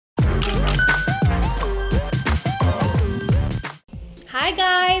Hi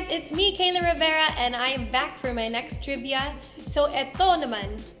guys! It's me, Kayla Rivera, and I am back for my next trivia. So eto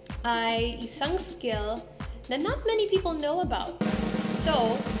naman ay isang skill na not many people know about.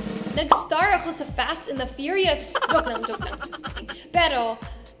 So, nag-star ako sa Fast and the Furious. Joke lang. Just kidding. Pero,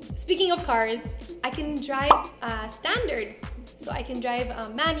 speaking of cars, I can drive standard. So I can drive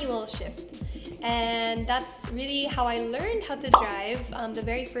a manual shift. And that's really how I learned how to drive. The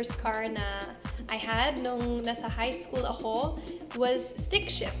very first car na I had nung nasa high school ako was stick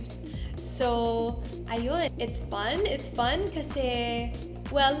shift. So, ayun. It's fun kasi,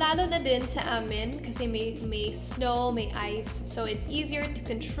 well, lalo na din sa amin kasi may snow, may ice. So, it's easier to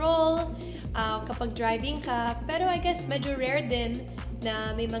control kapag driving ka. Pero I guess medyo rare din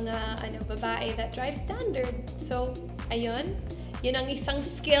na may mga babae that drive standard. So, ayun. Yun ang isang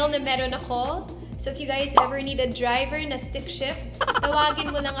skill na meron ako. So if you guys ever need a driver na stick shift, tawagin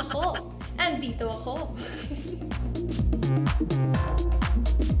mo lang ako. Andito ako.